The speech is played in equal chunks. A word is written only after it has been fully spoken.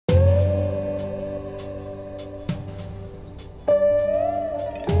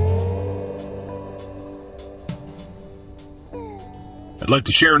I'd like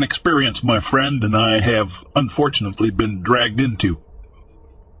to share an experience my friend and I have unfortunately been dragged into.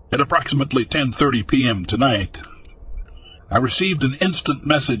 At approximately 10:30 p.m. tonight, I received an instant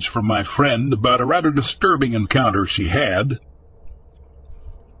message from my friend about a rather disturbing encounter she had.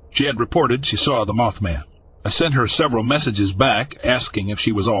 She had reported she saw the Mothman. I sent her several messages back asking if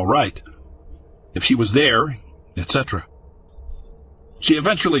she was all right, if she was there, etc. She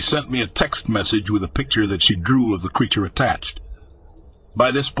eventually sent me a text message with a picture that she drew of the creature attached.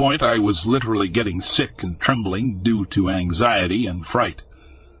 By this point, I was literally getting sick and trembling due to anxiety and fright.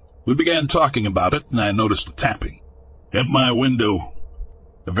 We began talking about it, and I noticed a tapping at my window,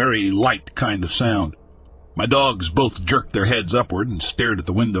 a very light kind of sound. My dogs both jerked their heads upward and stared at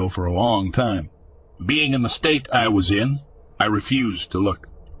the window for a long time. Being in the state I was in, I refused to look.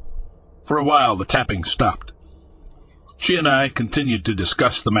 For a while, the tapping stopped. She and I continued to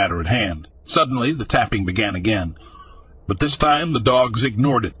discuss the matter at hand. Suddenly, the tapping began again, but this time the dogs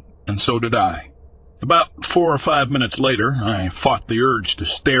ignored it, and so did I. About 4 or 5 minutes later, I fought the urge to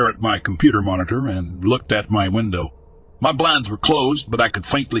stare at my computer monitor and looked at my window. My blinds were closed, but I could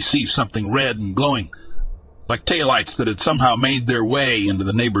faintly see something red and glowing, like taillights that had somehow made their way into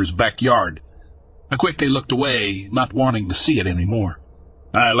the neighbor's backyard. I quickly looked away, not wanting to see it anymore.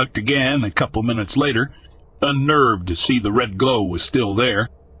 I looked again a couple minutes later, unnerved to see the red glow was still there.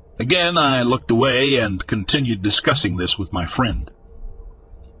 Again, I looked away and continued discussing this with my friend.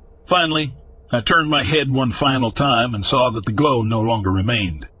 Finally, I turned my head one final time and saw that the glow no longer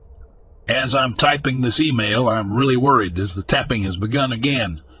remained. As I'm typing this email, I'm really worried as the tapping has begun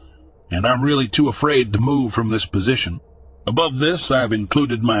again, and I'm really too afraid to move from this position. Above this, I've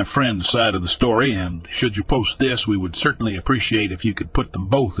included my friend's side of the story, and should you post this, we would certainly appreciate if you could put them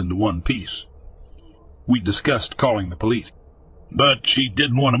both into one piece. We discussed calling the police, but she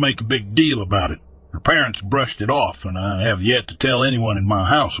didn't want to make a big deal about it. Her parents brushed it off, and I have yet to tell anyone in my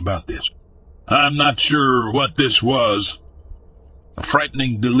house about this. I'm not sure what this was, a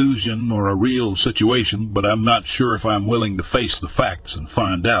frightening delusion or a real situation, but I'm not sure if I'm willing to face the facts and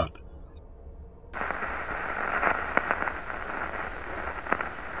find out.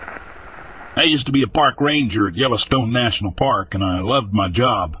 I used to be a park ranger at Yellowstone National Park, and I loved my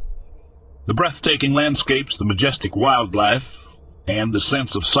job. The breathtaking landscapes, the majestic wildlife, and the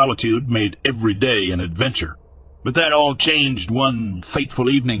sense of solitude made every day an adventure. But that all changed one fateful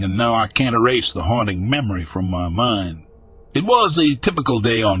evening, and now I can't erase the haunting memory from my mind. It was a typical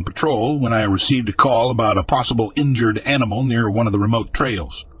day on patrol when I received a call about a possible injured animal near one of the remote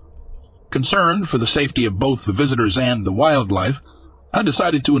trails. Concerned for the safety of both the visitors and the wildlife, I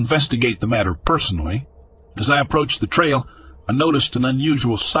decided to investigate the matter personally. As I approached the trail, I noticed an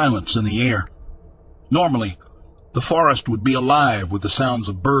unusual silence in the air. Normally, the forest would be alive with the sounds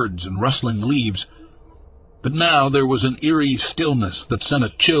of birds and rustling leaves, but now there was an eerie stillness that sent a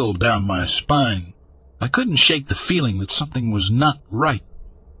chill down my spine. I couldn't shake the feeling that something was not right.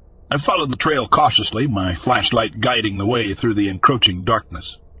 I followed the trail cautiously, my flashlight guiding the way through the encroaching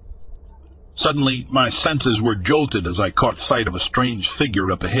darkness. Suddenly, my senses were jolted as I caught sight of a strange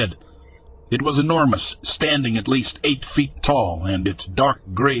figure up ahead. It was enormous, standing at least 8 feet tall, and its dark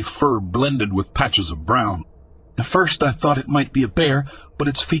gray fur blended with patches of brown. At first I thought it might be a bear, but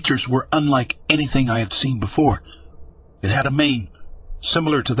its features were unlike anything I had seen before. It had a mane,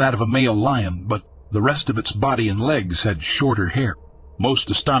 similar to that of a male lion, but the rest of its body and legs had shorter hair. Most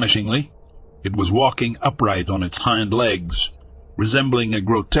astonishingly, it was walking upright on its hind legs, resembling a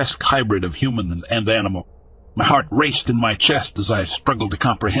grotesque hybrid of human and animal. My heart raced in my chest as I struggled to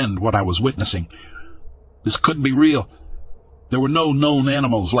comprehend what I was witnessing. This couldn't be real. There were no known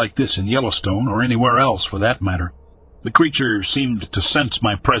animals like this in Yellowstone, or anywhere else for that matter. The creature seemed to sense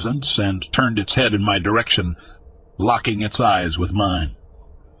my presence and turned its head in my direction, locking its eyes with mine.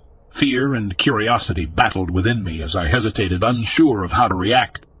 Fear and curiosity battled within me as I hesitated, unsure of how to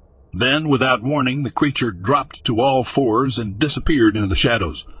react. Then, without warning, the creature dropped to all fours and disappeared into the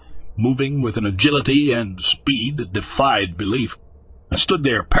shadows, moving with an agility and speed that defied belief. I stood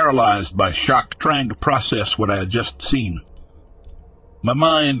there, paralyzed by shock, trying to process what I had just seen. My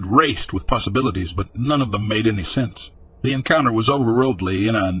mind raced with possibilities, but none of them made any sense. The encounter was overworldly,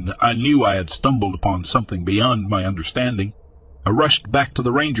 and I knew I had stumbled upon something beyond my understanding. I rushed back to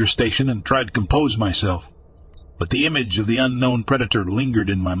the ranger station and tried to compose myself, but the image of the unknown predator lingered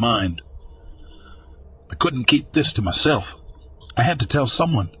in my mind. I couldn't keep this to myself. I had to tell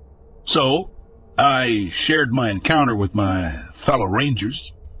someone. So, I shared my encounter with my fellow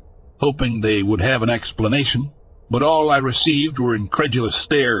rangers, hoping they would have an explanation, but all I received were incredulous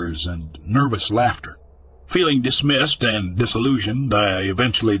stares and nervous laughter. Feeling dismissed and disillusioned, I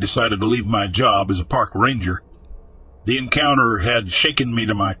eventually decided to leave my job as a park ranger. The encounter had shaken me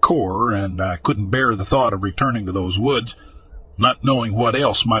to my core, and I couldn't bear the thought of returning to those woods, not knowing what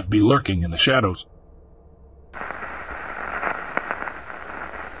else might be lurking in the shadows.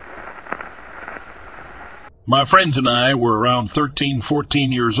 My friends and I were around 13,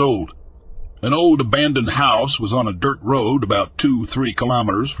 14 years old. An old abandoned house was on a dirt road about 2-3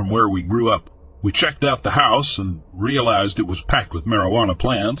 kilometers from where we grew up. We checked out the house and realized it was packed with marijuana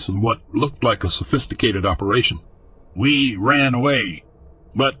plants and what looked like a sophisticated operation. We ran away,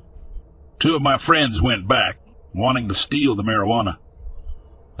 but 2 of my friends went back, wanting to steal the marijuana.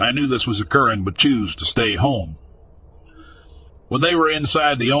 I knew this was occurring, but chose to stay home. When they were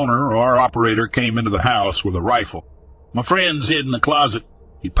inside, the owner, or our operator, came into the house with a rifle. My friends hid in the closet.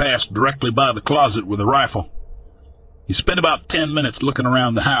 He passed directly by the closet with a rifle. He spent about 10 minutes looking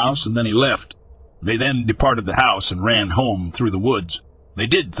around the house, and then he left. They then departed the house and ran home through the woods. They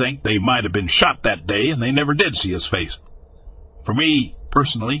did think they might have been shot that day, and they never did see his face. For me,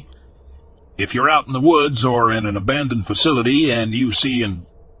 personally, if you're out in the woods or in an abandoned facility and you see a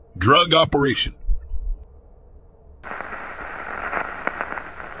drug operation,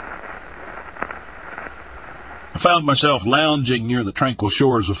 I found myself lounging near the tranquil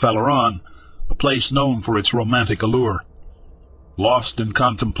shores of Falaron, a place known for its romantic allure. Lost in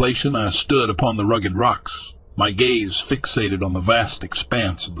contemplation, I stood upon the rugged rocks, my gaze fixated on the vast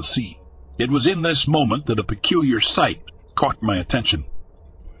expanse of the sea. It was in this moment that a peculiar sight caught my attention.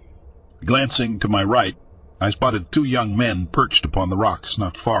 Glancing to my right, I spotted 2 young men perched upon the rocks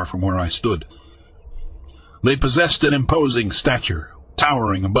not far from where I stood. They possessed an imposing stature,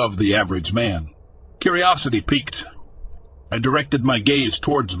 towering above the average man. Curiosity piqued. I directed my gaze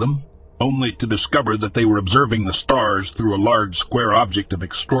towards them, only to discover that they were observing the stars through a large square object of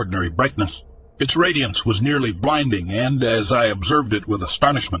extraordinary brightness. Its radiance was nearly blinding, and as I observed it with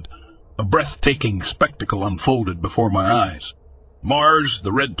astonishment, a breathtaking spectacle unfolded before my eyes. Mars,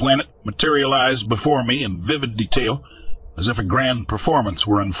 the red planet, materialized before me in vivid detail, as if a grand performance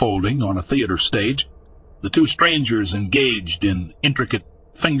were unfolding on a theater stage. The 2 strangers engaged in intricate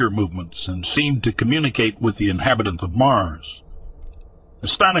finger movements and seemed to communicate with the inhabitants of Mars.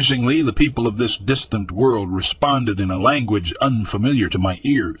 Astonishingly, the people of this distant world responded in a language unfamiliar to my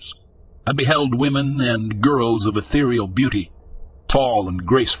ears. I beheld women and girls of ethereal beauty, tall and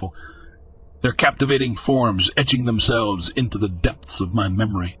graceful, their captivating forms etching themselves into the depths of my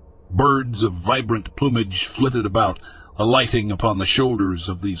memory. Birds of vibrant plumage flitted about, alighting upon the shoulders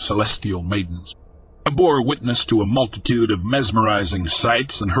of these celestial maidens. I bore witness to a multitude of mesmerizing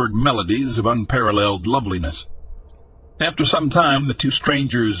sights and heard melodies of unparalleled loveliness. After some time, the 2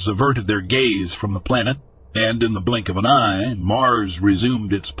 strangers averted their gaze from the planet, and in the blink of an eye, Mars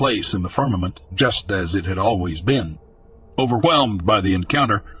resumed its place in the firmament, just as it had always been. Overwhelmed by the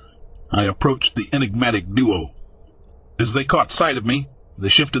encounter, I approached the enigmatic duo. As they caught sight of me, they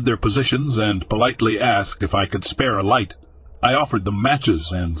shifted their positions and politely asked if I could spare a light. I offered them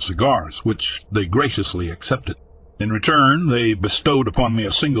matches and cigars, which they graciously accepted. In return, they bestowed upon me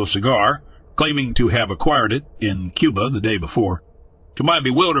a single cigar, claiming to have acquired it in Cuba the day before. To my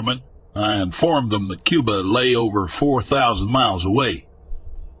bewilderment, I informed them that Cuba lay over 4,000 miles away.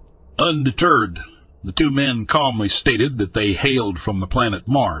 Undeterred, the 2 men calmly stated that they hailed from the planet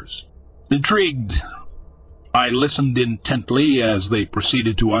Mars. Intrigued, I listened intently as they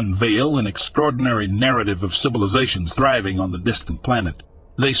proceeded to unveil an extraordinary narrative of civilizations thriving on the distant planet.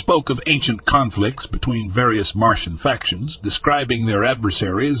 They spoke of ancient conflicts between various Martian factions, describing their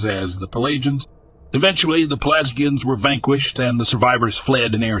adversaries as the Pelagians. Eventually, the Pelasgians were vanquished and the survivors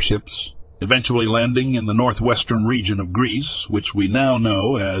fled in airships, eventually landing in the northwestern region of Greece, which we now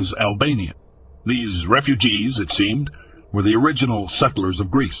know as Albania. These refugees, it seemed, were the original settlers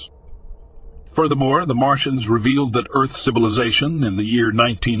of Greece. Furthermore, the Martians revealed that Earth civilization in the year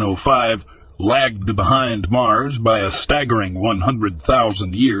 1905 lagged behind Mars by a staggering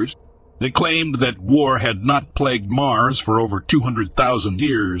 100,000 years. They claimed that war had not plagued Mars for over 200,000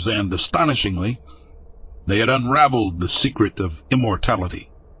 years, and astonishingly, they had unraveled the secret of immortality.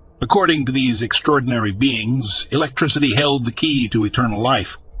 According to these extraordinary beings, electricity held the key to eternal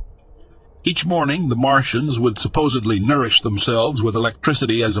life. Each morning, the Martians would supposedly nourish themselves with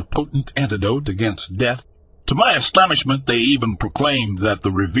electricity as a potent antidote against death. To my astonishment, they even proclaimed that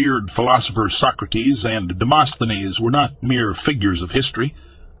the revered philosophers Socrates and Demosthenes were not mere figures of history,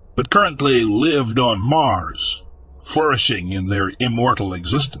 but currently lived on Mars, flourishing in their immortal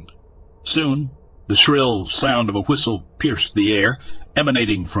existence. Soon, the shrill sound of a whistle pierced the air,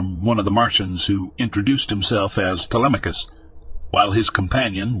 emanating from one of the Martians who introduced himself as Telemachus, while his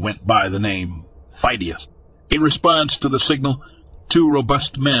companion went by the name Phidias. In response to the signal, 2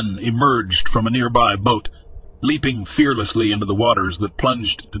 robust men emerged from a nearby boat. leaping fearlessly into the waters that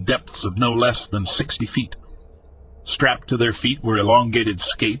plunged to depths of no less than 60 feet. Strapped to their feet were elongated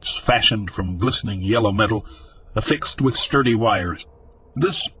skates fashioned from glistening yellow metal, affixed with sturdy wires.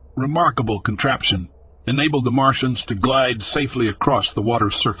 This remarkable contraption enabled the Martians to glide safely across the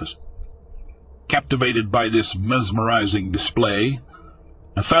water's surface. Captivated by this mesmerizing display,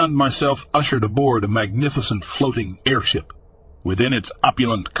 I found myself ushered aboard a magnificent floating airship. Within its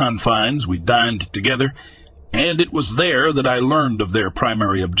opulent confines we dined together, and it was there that I learned of their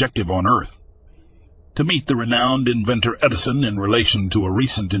primary objective on Earth: to meet the renowned inventor Edison in relation to a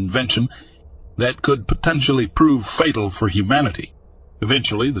recent invention that could potentially prove fatal for humanity.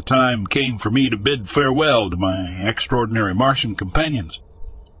 Eventually, the time came for me to bid farewell to my extraordinary Martian companions.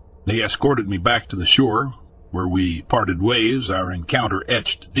 They escorted me back to the shore, where we parted ways, our encounter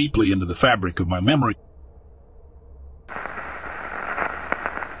etched deeply into the fabric of my memory.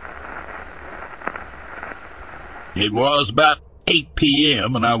 It was about 8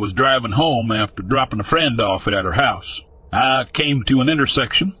 p.m., and I was driving home after dropping a friend off at her house. I came to an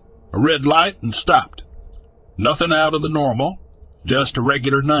intersection, a red light, and stopped. Nothing out of the normal, just a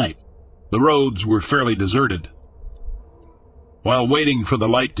regular night. The roads were fairly deserted. While waiting for the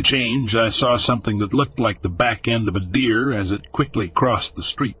light to change, I saw something that looked like the back end of a deer as it quickly crossed the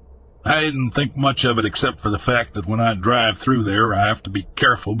street. I didn't think much of it except for the fact that when I drive through there, I have to be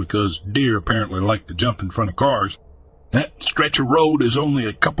careful because deer apparently like to jump in front of cars. That stretch of road is only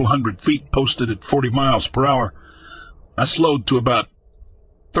a couple 100 feet posted at 40 miles per hour. I slowed to about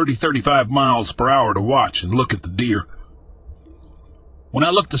 35 miles per hour to watch and look at the deer. When I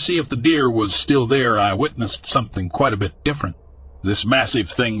looked to see if the deer was still there, I witnessed something quite a bit different. This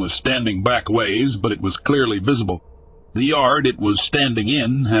massive thing was standing back a ways, but it was clearly visible. The yard it was standing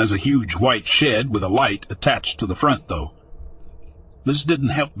in has a huge white shed with a light attached to the front, though. This didn't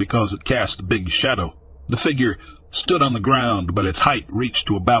help because it cast a big shadow. The figure stood on the ground, but its height reached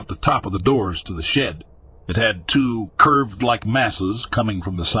to about the top of the doors to the shed. It had two curved-like masses coming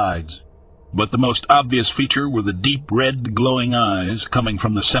from the sides. But the most obvious feature were the deep red glowing eyes coming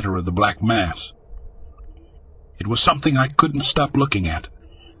from the center of the black mass. It was something I couldn't stop looking at.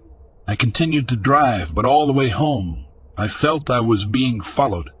 I continued to drive, but all the way home, I felt I was being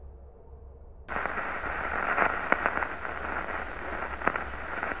followed.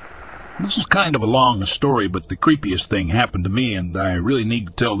 This is kind of a long story, but the creepiest thing happened to me, and I really need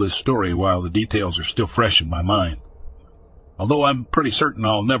to tell this story while the details are still fresh in my mind. Although I'm pretty certain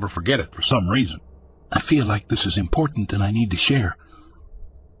I'll never forget it for some reason. I feel like this is important and I need to share.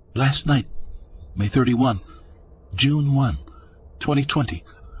 Last night, May 31, June 1, 2020,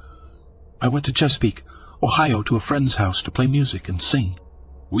 I went to Chesapeake, Ohio to a friend's house to play music and sing.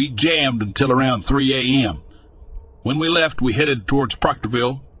 We jammed until around 3 a.m. When we left, we headed towards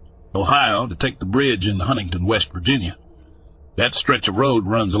Proctorville, Ohio, to take the bridge into Huntington, West Virginia. That stretch of road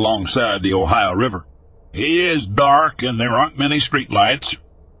runs alongside the Ohio River. It is dark, and there aren't many streetlights,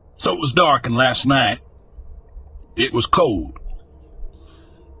 so it was dark, and last night it was cold.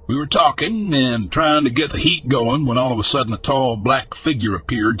 We were talking and trying to get the heat going when all of a sudden a tall black figure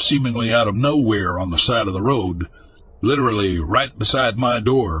appeared seemingly out of nowhere on the side of the road, literally right beside my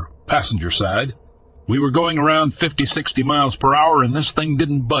door, passenger side. We were going around 50-60 miles per hour, and this thing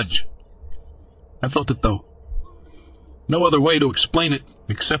didn't budge. I felt it, though. No other way to explain it,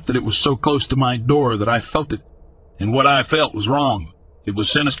 except that it was so close to my door that I felt it, and what I felt was wrong. It was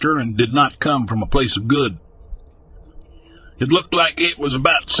sinister and did not come from a place of good. It looked like it was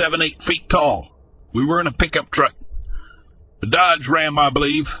about 7-8 feet tall. We were in a pickup truck. A Dodge Ram, I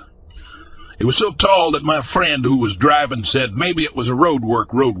believe. It was so tall that my friend who was driving said maybe it was a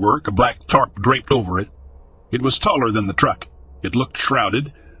roadwork, a black tarp draped over it. It was taller than the truck. It looked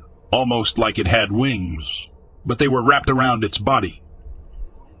shrouded, almost like it had wings, but they were wrapped around its body.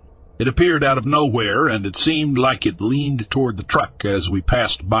 It appeared out of nowhere, and it seemed like it leaned toward the truck as we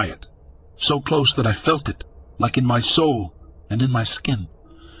passed by it. So close that I felt it, like in my soul and in my skin.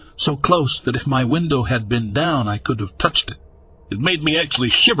 So close that if my window had been down, I could have touched it. It made me actually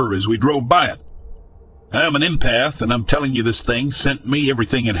shiver as we drove by it. I'm an empath, and I'm telling you this thing sent me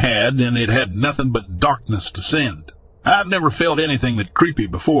everything it had, and it had nothing but darkness to send. I've never felt anything that creepy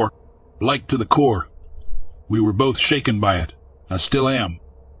before, like to the core. We were both shaken by it. I still am.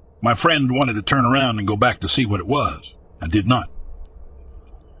 My friend wanted to turn around and go back to see what it was. I did not.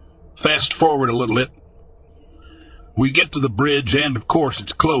 Fast forward a little bit. We get to the bridge, and of course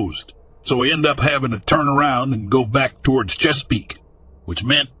it's closed. So we end up having to turn around and go back towards Chesapeake, which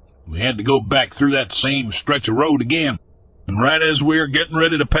meant we had to go back through that same stretch of road again. And right as we were getting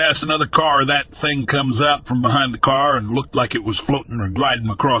ready to pass another car, that thing comes out from behind the car and looked like it was floating or gliding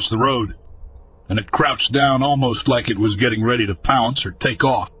across the road. and it crouched down almost like it was getting ready to pounce or take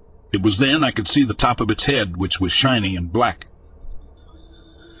off. It was then I could see the top of its head, which was shiny and black.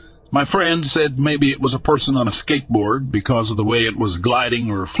 My friend said maybe it was a person on a skateboard because of the way it was gliding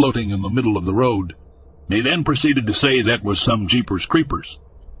or floating in the middle of the road. He then proceeded to say that was some Jeepers Creepers.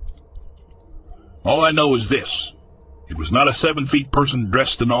 All I know is this. It was not a 7-feet person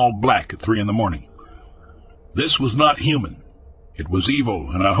dressed in all black at 3 in the morning. This was not human. It was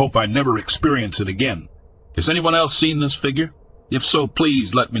evil, and I hope I never experience it again. Has anyone else seen this figure? If so,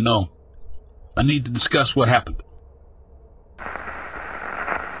 please let me know. I need to discuss what happened.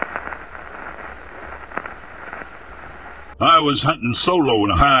 I was hunting solo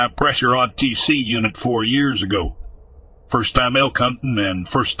in a high-pressure RTC unit 4 years ago. First time elk hunting and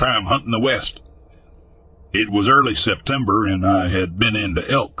first time hunting the West. It was early September, and I had been into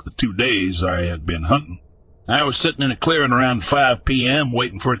elk the 2 days I had been hunting. I was sitting in a clearing around 5 p.m.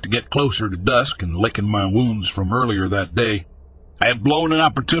 waiting for it to get closer to dusk and licking my wounds from earlier that day. I had blown an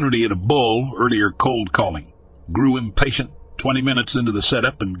opportunity at a bull earlier cold calling. Grew impatient 20 minutes into the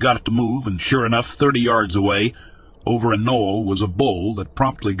setup and got it to move, and sure enough, 30 yards away, over a knoll, was a bull that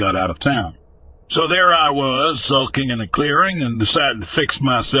promptly got out of town. So there I was, sulking in a clearing, and decided to fix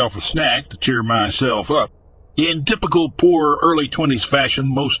myself a snack to cheer myself up. In typical poor early 20s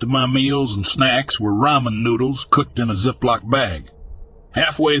fashion, most of my meals and snacks were ramen noodles cooked in a Ziploc bag.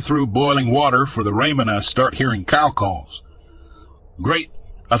 Halfway through boiling water for the ramen, I start hearing cow calls. Great.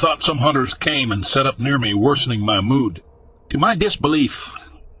 I thought some hunters came and set up near me, worsening my mood. To my disbelief,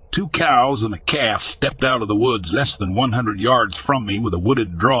 2 cows and a calf stepped out of the woods less than 100 yards from me with a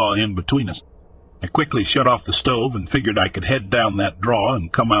wooded draw in between us. I quickly shut off the stove and figured I could head down that draw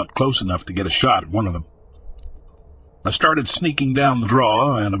and come out close enough to get a shot at one of them. I started sneaking down the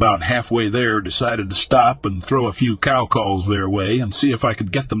draw, and about halfway there decided to stop and throw a few cow calls their way and see if I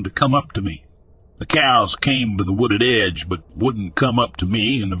could get them to come up to me. The cows came to the wooded edge, but wouldn't come up to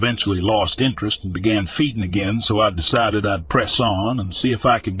me, and eventually lost interest and began feeding again, so I decided I'd press on and see if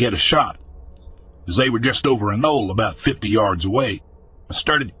I could get a shot. As they were just over a knoll about 50 yards away, I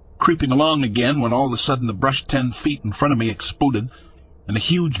started creeping along again when all of a sudden the brush 10 feet in front of me exploded, and a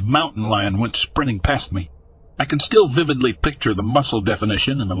huge mountain lion went sprinting past me. I can still vividly picture the muscle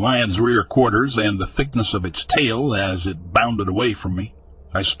definition in the lion's rear quarters and the thickness of its tail as it bounded away from me.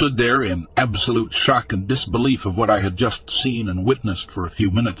 I stood there in absolute shock and disbelief of what I had just seen and witnessed for a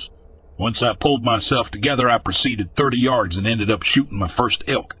few minutes. Once I pulled myself together, I proceeded 30 yards and ended up shooting my first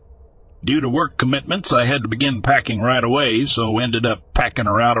elk. Due to work commitments, I had to begin packing right away, so ended up packing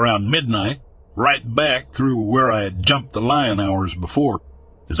her out around midnight, right back through where I had jumped the lion hours before.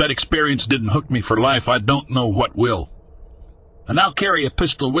 If that experience didn't hook me for life, I don't know what will. I now carry a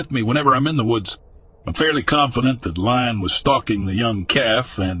pistol with me whenever I'm in the woods. I'm fairly confident that lion was stalking the young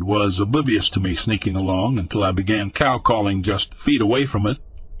calf and was oblivious to me sneaking along until I began cow-calling just feet away from it,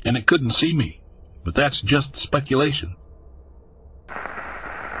 and it couldn't see me. But that's just speculation.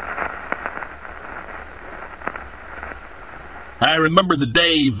 I remember the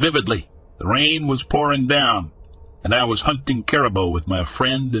day vividly. The rain was pouring down, and I was hunting caribou with my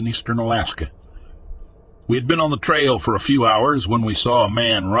friend in eastern Alaska. We had been on the trail for a few hours when we saw a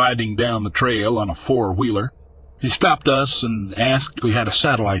man riding down the trail on a 4-wheeler. He stopped us and asked if we had a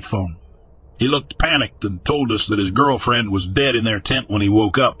satellite phone. He looked panicked and told us that his girlfriend was dead in their tent when he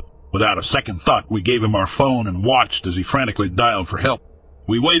woke up. Without a second thought, we gave him our phone and watched as he frantically dialed for help.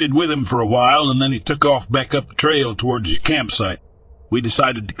 We waited with him for a while, and then he took off back up the trail towards the campsite. We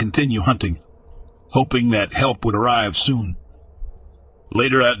decided to continue hunting, hoping that help would arrive soon.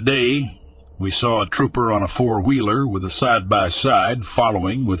 Later that day, we saw a trooper on a 4-wheeler with a side-by-side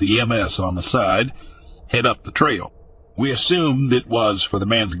following with EMS on the side head up the trail. We assumed it was for the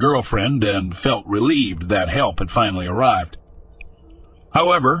man's girlfriend and felt relieved that help had finally arrived.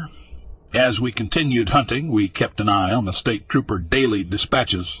 However, as we continued hunting, we kept an eye on the state trooper daily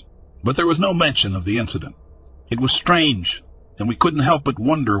dispatches, but there was no mention of the incident. It was strange, and we couldn't help but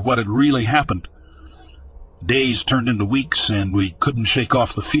wonder what had really happened. Days turned into weeks, and we couldn't shake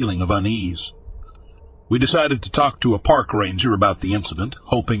off the feeling of unease. We decided to talk to a park ranger about the incident,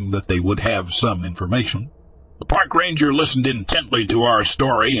 hoping that they would have some information. The park ranger listened intently to our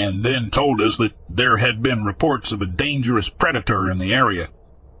story and then told us that there had been reports of a dangerous predator in the area.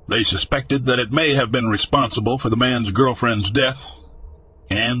 They suspected that it may have been responsible for the man's girlfriend's death,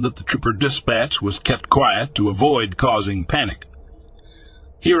 and that the trooper dispatch was kept quiet to avoid causing panic.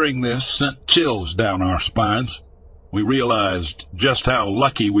 Hearing this sent chills down our spines. We realized just how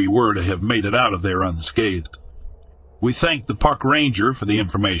lucky we were to have made it out of there unscathed. We thanked the park ranger for the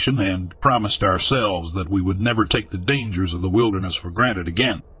information and promised ourselves that we would never take the dangers of the wilderness for granted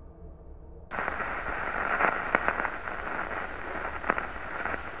again.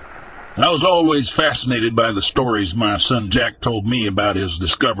 I was always fascinated by the stories my son Jack told me about his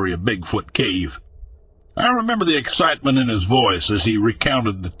discovery of Bigfoot Cave. I remember the excitement in his voice as he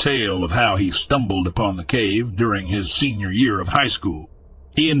recounted the tale of how he stumbled upon the cave during his senior year of high school.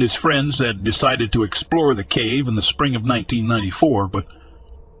 He and his friends had decided to explore the cave in the spring of 1994, but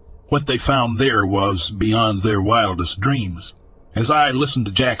what they found there was beyond their wildest dreams. As I listened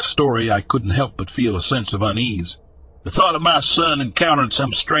to Jack's story, I couldn't help but feel a sense of unease. The thought of my son encountering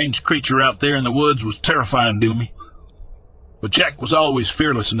some strange creature out there in the woods was terrifying to me. But Jack was always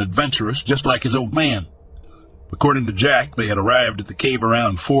fearless and adventurous, just like his old man. According to Jack, they had arrived at the cave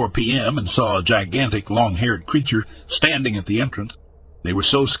around 4 p.m. and saw a gigantic, long-haired creature standing at the entrance. They were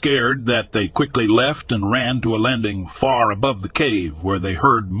so scared that they quickly left and ran to a landing far above the cave, where they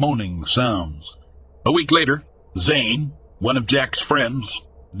heard moaning sounds. A week later, Zane, one of Jack's friends,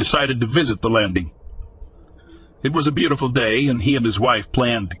 decided to visit the landing. It was a beautiful day, and he and his wife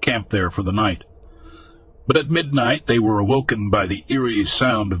planned to camp there for the night. But at midnight, they were awoken by the eerie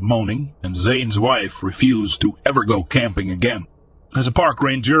sound of moaning, and Zane's wife refused to ever go camping again. As a park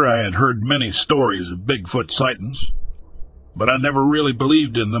ranger, I had heard many stories of Bigfoot sightings, but I never really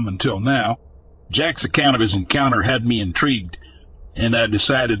believed in them until now. Jack's account of his encounter had me intrigued, and I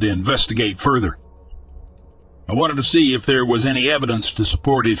decided to investigate further. I wanted to see if there was any evidence to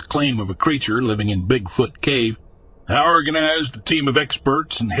support his claim of a creature living in Bigfoot Cave. I organized a team of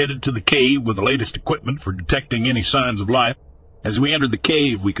experts and headed to the cave with the latest equipment for detecting any signs of life. As we entered the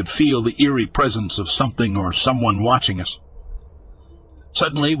cave, we could feel the eerie presence of something or someone watching us.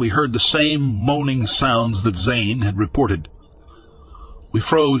 Suddenly, we heard the same moaning sounds that Zane had reported. We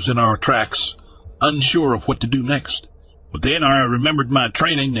froze in our tracks, unsure of what to do next. But then I remembered my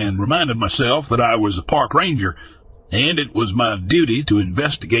training and reminded myself that I was a park ranger, and it was my duty to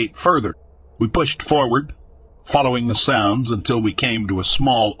investigate further. We pushed forward, following the sounds until we came to a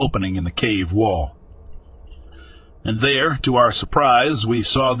small opening in the cave wall. And there, to our surprise, we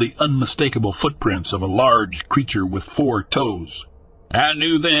saw the unmistakable footprints of a large creature with 4 toes. I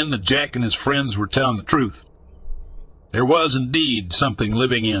knew then that Jack and his friends were telling the truth. There was indeed something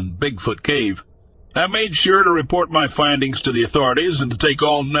living in Bigfoot Cave. I made sure to report my findings to the authorities and to take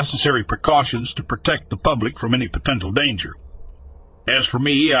all necessary precautions to protect the public from any potential danger. As for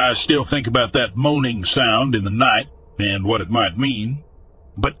me, I still think about that moaning sound in the night and what it might mean,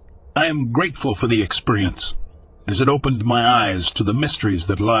 but I am grateful for the experience, as it opened my eyes to the mysteries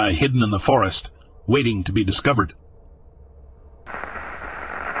that lie hidden in the forest, waiting to be discovered.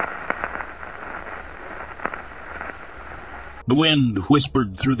 The wind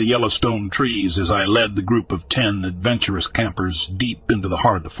whispered through the Yellowstone trees as I led the group of 10 adventurous campers deep into the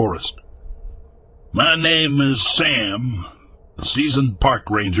heart of the forest. My name is Sam, a seasoned park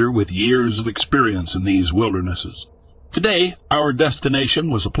ranger with years of experience in these wildernesses. Today, our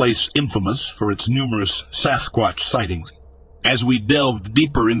destination was a place infamous for its numerous sasquatch sightings. As we delved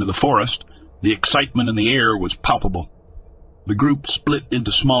deeper into the forest, the excitement in the air was palpable. The group split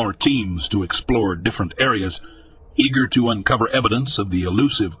into smaller teams to explore different areas, eager to uncover evidence of the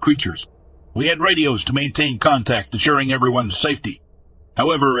elusive creatures. We had radios to maintain contact, ensuring everyone's safety.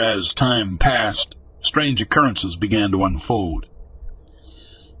 However, as time passed, strange occurrences began to unfold.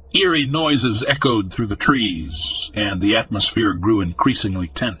 Eerie noises echoed through the trees, and the atmosphere grew increasingly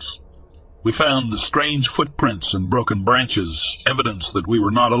tense. We found strange footprints and broken branches, evidence that we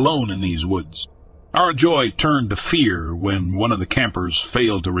were not alone in these woods. Our joy turned to fear when one of the campers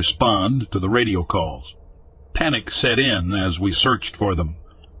failed to respond to the radio calls. Panic set in as we searched for them,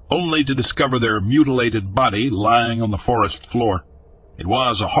 only to discover their mutilated body lying on the forest floor. It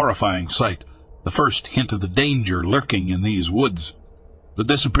was a horrifying sight, the first hint of the danger lurking in these woods. The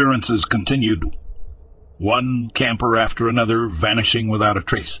disappearances continued, one camper after another vanishing without a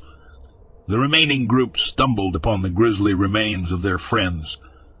trace. The remaining group stumbled upon the grisly remains of their friends,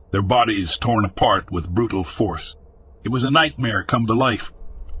 their bodies torn apart with brutal force. It was a nightmare come to life,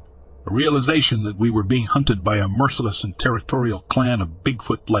 a realization that we were being hunted by a merciless and territorial clan of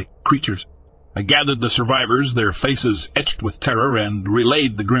Bigfoot-like creatures. I gathered the survivors, their faces etched with terror, and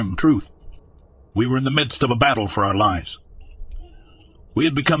relayed the grim truth. We were in the midst of a battle for our lives. We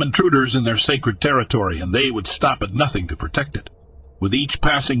had become intruders in their sacred territory, and they would stop at nothing to protect it. With each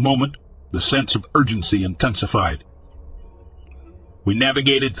passing moment, the sense of urgency intensified. We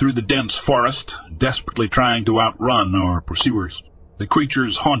navigated through the dense forest, desperately trying to outrun our pursuers. The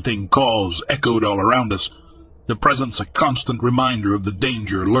creatures' haunting calls echoed all around us, their presence a constant reminder of the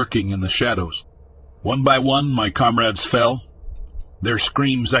danger lurking in the shadows. One by one, my comrades fell, their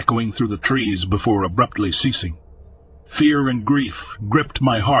screams echoing through the trees before abruptly ceasing. Fear and grief gripped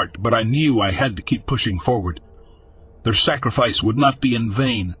my heart, but I knew I had to keep pushing forward. Their sacrifice would not be in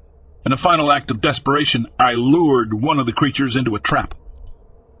vain, In a final act of desperation, I lured one of the creatures into a trap.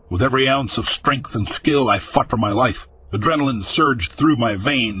 With every ounce of strength and skill, I fought for my life. Adrenaline surged through my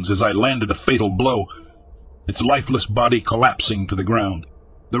veins as I landed a fatal blow, its lifeless body collapsing to the ground.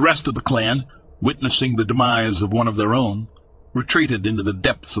 The rest of the clan, witnessing the demise of one of their own, retreated into the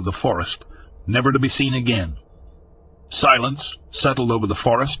depths of the forest, never to be seen again. Silence settled over the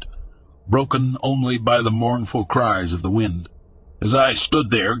forest, broken only by the mournful cries of the wind. As I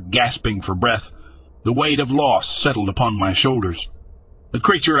stood there, gasping for breath, the weight of loss settled upon my shoulders. The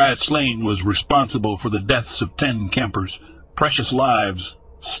creature I had slain was responsible for the deaths of 10 campers, precious lives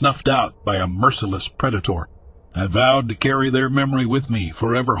snuffed out by a merciless predator. I vowed to carry their memory with me,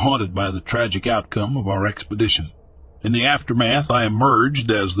 forever haunted by the tragic outcome of our expedition. In the aftermath, I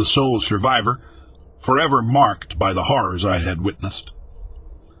emerged as the sole survivor, forever marked by the horrors I had witnessed.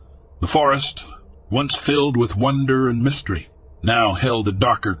 The forest, once filled with wonder and mystery, now held a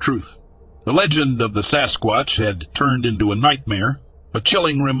darker truth. The legend of the Sasquatch had turned into a nightmare, a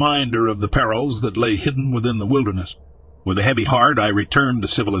chilling reminder of the perils that lay hidden within the wilderness. With a heavy heart, I returned to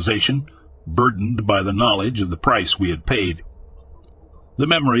civilization, burdened by the knowledge of the price we had paid. The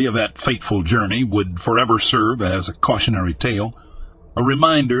memory of that fateful journey would forever serve as a cautionary tale, a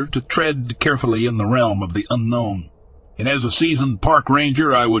reminder to tread carefully in the realm of the unknown. And as a seasoned park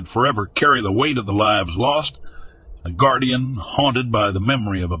ranger, I would forever carry the weight of the lives lost, a guardian haunted by the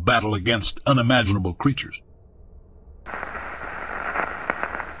memory of a battle against unimaginable creatures.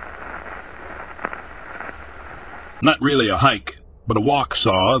 Not really a hike, but a walk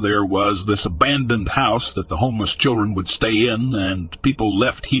saw there was this abandoned house that the homeless children would stay in, and people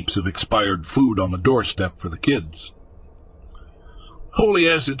left heaps of expired food on the doorstep for the kids. Holy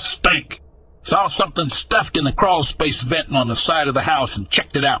as it stank! Saw something stuffed in the crawlspace vent on the side of the house and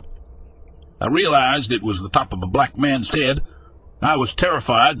checked it out. I realized it was the top of a black man's head. I was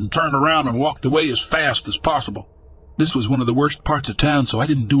terrified and turned around and walked away as fast as possible. This was one of the worst parts of town, so I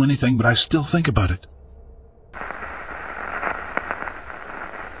didn't do anything, but I still think about it.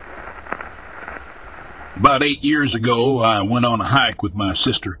 About 8 years ago, I went on a hike with my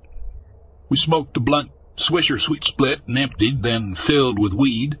sister. We smoked a blunt Swisher Sweet Split and emptied, then filled with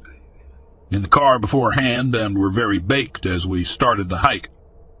weed in the car beforehand, and were very baked as we started the hike.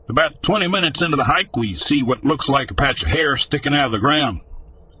 About 20 minutes into the hike, we see what looks like a patch of hair sticking out of the ground.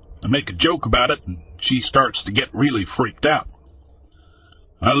 I make a joke about it, and she starts to get really freaked out.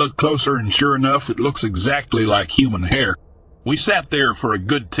 I look closer, and sure enough, it looks exactly like human hair. We sat there for a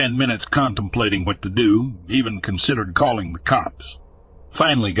good 10 minutes contemplating what to do, even considered calling the cops.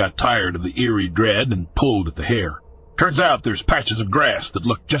 Finally got tired of the eerie dread and pulled at the hair. Turns out there's patches of grass that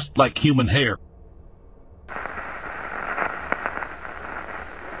look just like human hair.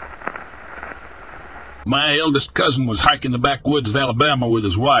 My eldest cousin was hiking the backwoods of Alabama with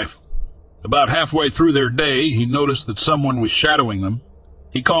his wife. About halfway through their day, he noticed that someone was shadowing them.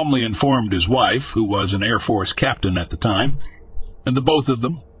 He calmly informed his wife, who was an Air Force captain at the time, and the both of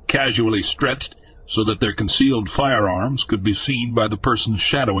them casually stretched so that their concealed firearms could be seen by the person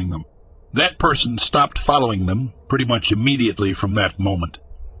shadowing them. That person stopped following them pretty much immediately from that moment.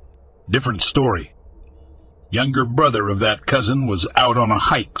 Different story. Younger brother of that cousin was out on a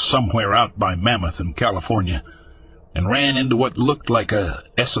hike somewhere out by Mammoth in California and ran into what looked like a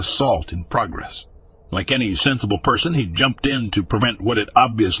assault in progress. Like any sensible person, he jumped in to prevent what it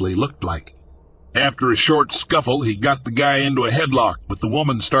obviously looked like. After a short scuffle, he got the guy into a headlock, but the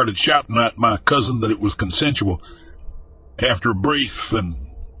woman started shouting at my cousin that it was consensual. After a brief and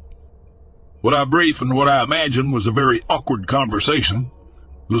what I imagine was a very awkward conversation.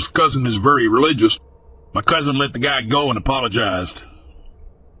 This cousin is very religious. My cousin let the guy go and apologized.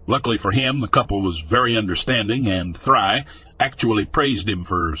 Luckily for him, the couple was very understanding, and Thry actually praised him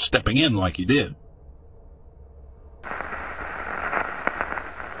for stepping in like he did.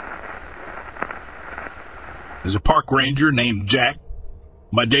 As a park ranger named Jack,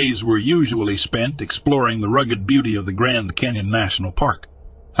 my days were usually spent exploring the rugged beauty of the Grand Canyon National Park.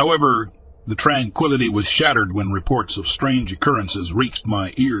 However, the tranquility was shattered when reports of strange occurrences reached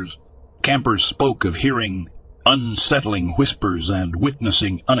my ears. Campers spoke of hearing unsettling whispers and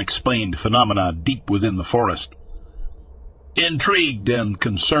witnessing unexplained phenomena deep within the forest. Intrigued and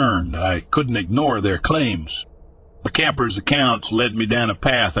concerned, I couldn't ignore their claims. The campers' accounts led me down a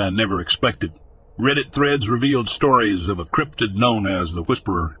path I never expected. Reddit threads revealed stories of a cryptid known as the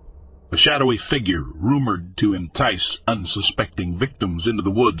Whisperer, a shadowy figure rumored to entice unsuspecting victims into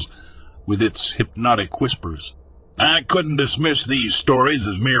the woods with its hypnotic whispers. I couldn't dismiss these stories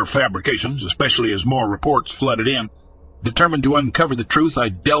as mere fabrications, especially as more reports flooded in. Determined to uncover the truth, I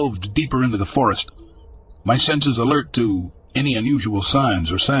delved deeper into the forest, my senses alert to any unusual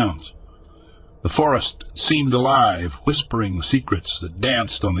signs or sounds. The forest seemed alive, whispering secrets that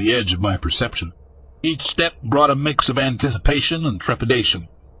danced on the edge of my perception. Each step brought a mix of anticipation and trepidation.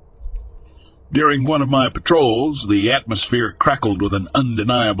 During one of my patrols, the atmosphere crackled with an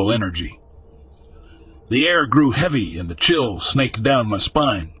undeniable energy. The air grew heavy and a chill snaked down my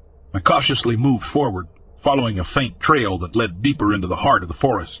spine. I cautiously moved forward, following a faint trail that led deeper into the heart of the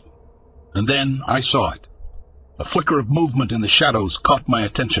forest. And then I saw it. A flicker of movement in the shadows caught my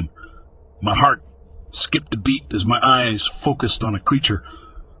attention. My heart skipped a beat as my eyes focused on a creature,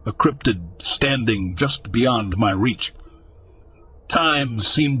 a cryptid standing just beyond my reach. Time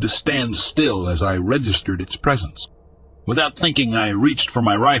seemed to stand still as I registered its presence. Without thinking, I reached for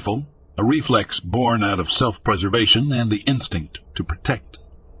my rifle, a reflex born out of self-preservation and the instinct to protect.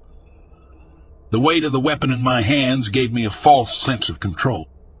 The weight of the weapon in my hands gave me a false sense of control.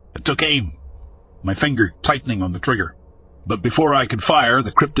 I took aim, my finger tightening on the trigger. But before I could fire,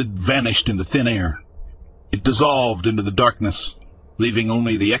 the cryptid vanished into thin air. It dissolved into the darkness, leaving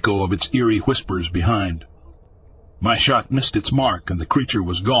only the echo of its eerie whispers behind. My shot missed its mark, and the creature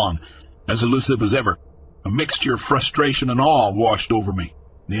was gone, as elusive as ever. A mixture of frustration and awe washed over me.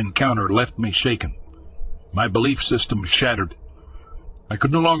 The encounter left me shaken. My belief system shattered. I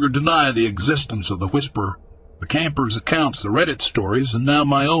could no longer deny the existence of the Whisperer. The campers' accounts, the Reddit stories, and now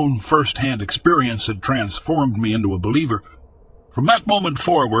my own first-hand experience had transformed me into a believer. From that moment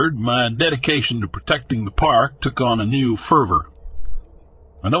forward, my dedication to protecting the park took on a new fervor.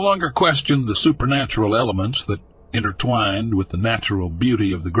 I no longer questioned the supernatural elements that intertwined with the natural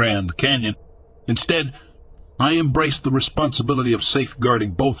beauty of the Grand Canyon. Instead, I embraced the responsibility of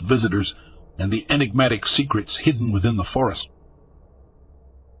safeguarding both visitors and the enigmatic secrets hidden within the forest.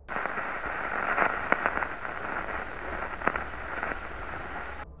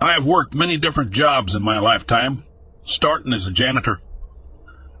 I have worked many different jobs in my lifetime, starting as a janitor.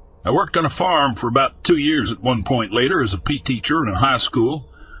 I worked on a farm for about 2 years at one point, later as a PE teacher in a high school.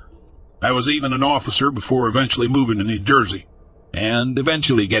 I was even an officer before eventually moving to New Jersey, and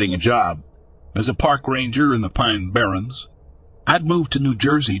eventually getting a job as a park ranger in the Pine Barrens. I'd moved to New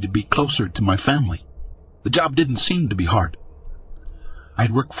Jersey to be closer to my family. The job didn't seem to be hard.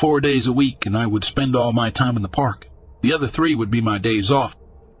 I'd work 4 days a week, and I would spend all my time in the park. The other 3 would be my days off.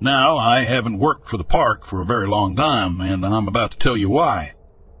 Now, I haven't worked for the park for a very long time, and I'm about to tell you why.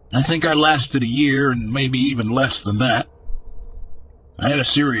 I think I lasted a year, and maybe even less than that. I had a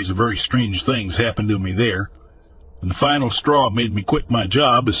series of very strange things happen to me there, and the final straw made me quit my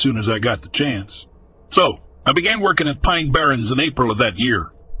job as soon as I got the chance. So, I began working at Pine Barrens in April of that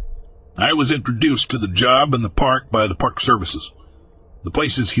year. I was introduced to the job in the park by the Park Services. The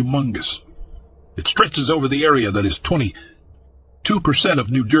place is humongous. It stretches over the area that is 22% of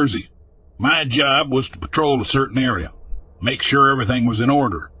New Jersey. My job was to patrol a certain area, make sure everything was in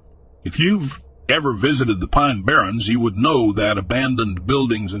order. If you've ever visited the Pine Barrens, you would know that abandoned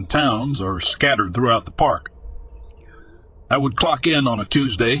buildings and towns are scattered throughout the park. I would clock in on a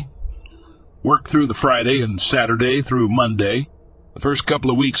Tuesday, work through the Friday and Saturday through Monday. The first couple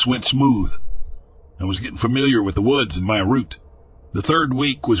of weeks went smooth. I was getting familiar with the woods and my route. The third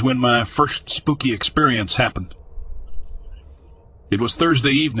week was when my first spooky experience happened. It was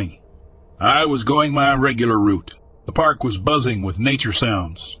Thursday evening. I was going my regular route. The park was buzzing with nature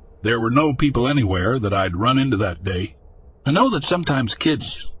sounds. There were no people anywhere that I'd run into that day. I know that sometimes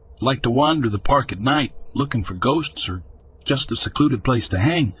kids like to wander the park at night looking for ghosts or just a secluded place to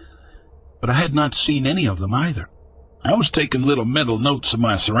hang, but I had not seen any of them either. I was taking little mental notes of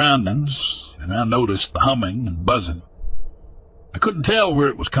my surroundings, and I noticed the humming and buzzing. I couldn't tell where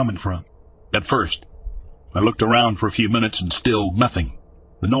it was coming from at first. I looked around for a few minutes and still nothing.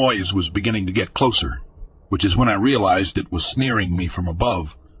 The noise was beginning to get closer, which is when I realized it was sneering me from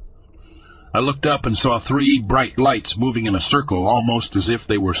above. I looked up and saw 3 bright lights moving in a circle, almost as if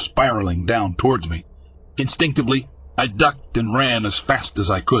they were spiraling down towards me. Instinctively, I ducked and ran as fast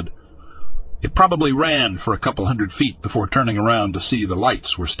as I could. It probably ran for a couple 100 feet before turning around to see the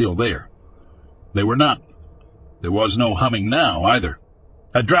lights were still there. They were not. There was no humming now, either.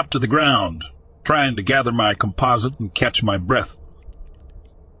 I dropped to the ground, trying to gather my composite and catch my breath.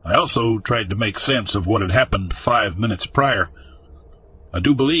 I also tried to make sense of what had happened 5 minutes prior. I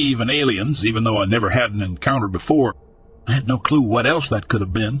do believe in aliens, even though I never had an encounter before. I had no clue what else that could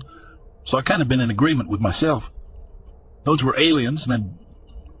have been, so I kind of been in agreement with myself. Those were aliens, and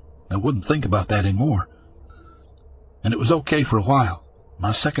I wouldn't think about that anymore. And it was okay for a while.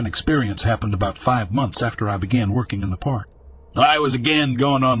 My second experience happened about 5 months after I began working in the park. I was again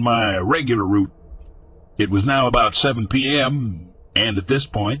going on my regular route. It was now about 7 p.m., And at this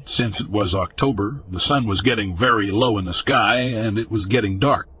point, since it was October, the sun was getting very low in the sky, and it was getting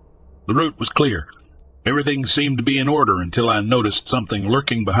dark. The route was clear. Everything seemed to be in order until I noticed something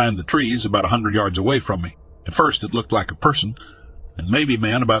lurking behind the trees about 100 yards away from me. At first it looked like a person, and maybe a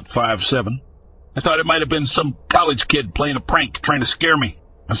man about 5'7". I thought it might have been some college kid playing a prank, trying to scare me.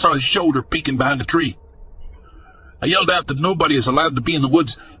 I saw his shoulder peeking behind a tree. I yelled out that nobody is allowed to be in the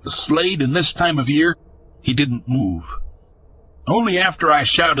woods. The Slade in this time of year. He didn't move. Only after I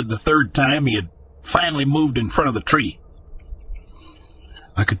shouted the third time, he had finally moved in front of the tree.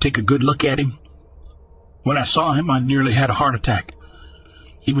 I could take a good look at him. When I saw him, I nearly had a heart attack.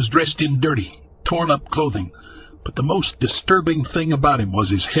 He was dressed in dirty, torn-up clothing, but the most disturbing thing about him was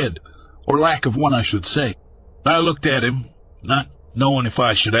his head, or lack of one, I should say. I looked at him, not knowing if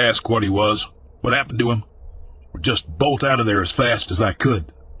I should ask what he was, what happened to him, or just bolt out of there as fast as I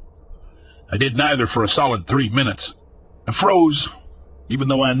could. I did neither for a solid 3 minutes. I froze, even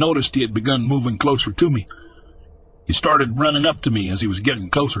though I noticed he had begun moving closer to me. He started running up to me as he was getting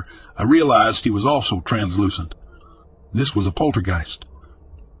closer. I realized he was also translucent. This was a poltergeist.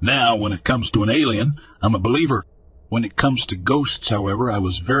 Now, when it comes to an alien, I'm a believer. When it comes to ghosts, however, I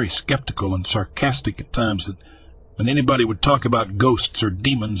was very skeptical and sarcastic at times that when anybody would talk about ghosts or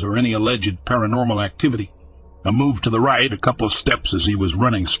demons or any alleged paranormal activity. I moved to the right a couple of steps as he was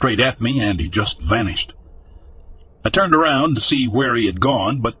running straight at me, and he just vanished. I turned around to see where he had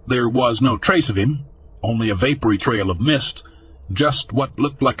gone, but there was no trace of him, only a vapory trail of mist, just what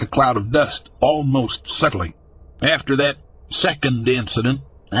looked like a cloud of dust, almost settling. After that second incident,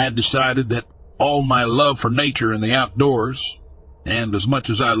 I had decided that all my love for nature and the outdoors, and as much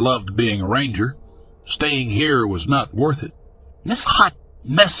as I loved being a ranger, staying here was not worth it. This hot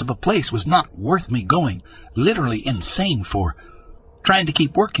mess of a place was not worth me going, literally insane for. Trying to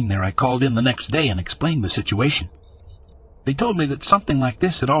keep working there, I called in the next day and explained the situation. They told me that something like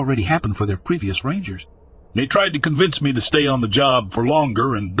this had already happened for their previous rangers. They tried to convince me to stay on the job for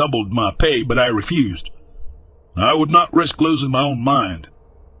longer and doubled my pay, but I refused. I would not risk losing my own mind.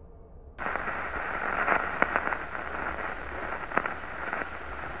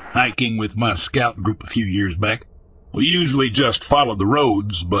 Hiking with my scout group a few years back. We usually just followed the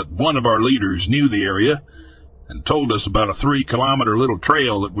roads, but one of our leaders knew the area and told us about a 3-kilometer little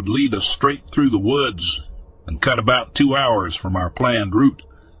trail that would lead us straight through the woods and cut about 2 hours from our planned route,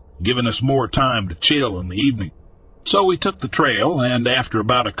 giving us more time to chill in the evening. So we took the trail, and after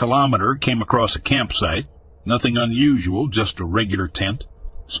about a kilometer came across a campsite. Nothing unusual, just a regular tent.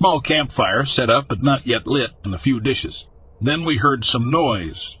 Small campfire set up but not yet lit, and a few dishes. Then we heard some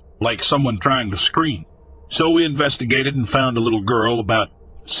noise, like someone trying to scream. So we investigated and found a little girl about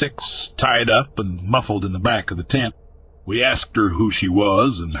 6, tied up and muffled in the back of the tent. We asked her who she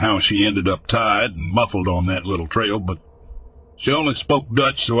was and how she ended up tied and muffled on that little trail, but she only spoke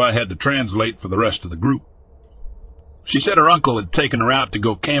Dutch, so I had to translate for the rest of the group. She said her uncle had taken her out to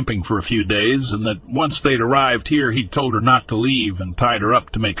go camping for a few days, and that once they'd arrived here, he'd told her not to leave and tied her up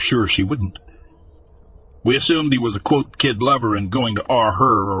to make sure she wouldn't. We assumed he was a, quote, kid lover and going to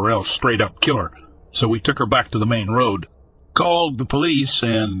her or else straight up kill her, so we took her back to the main road. Called the police,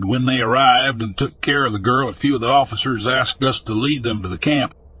 and when they arrived and took care of the girl, a few of the officers asked us to lead them to the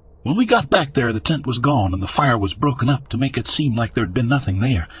camp. When we got back there, the tent was gone and the fire was broken up to make it seem like there had been nothing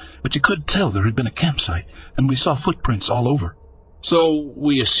there, but you could tell there had been a campsite, and we saw footprints all over. So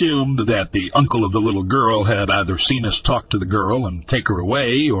we assumed that the uncle of the little girl had either seen us talk to the girl and take her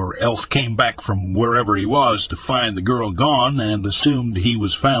away, or else came back from wherever he was to find the girl gone and assumed he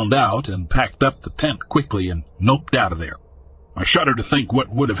was found out and packed up the tent quickly and noped out of there. I shudder to think what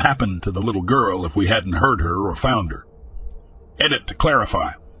would have happened to the little girl if we hadn't heard her or found her. Edit to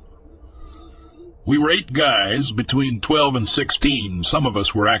clarify. We were 8 guys, between 12 and 16. Some of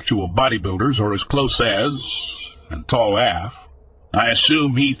us were actual bodybuilders, or as close as, and tall AF. I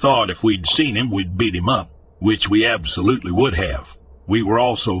assume he thought if we'd seen him, we'd beat him up, which we absolutely would have. We were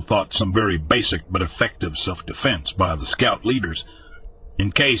also taught some very basic but effective self-defense by the scout leaders,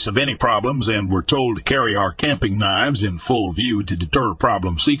 in case of any problems, and were told to carry our camping knives in full view to deter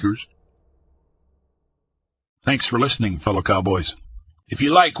problem seekers. Thanks for listening, fellow cowboys. If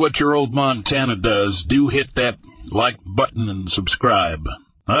you like what your old Montana does, do hit that like button and subscribe.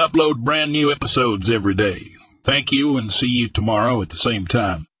 I upload brand new episodes every day. Thank you, and see you tomorrow at the same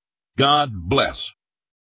time. God bless.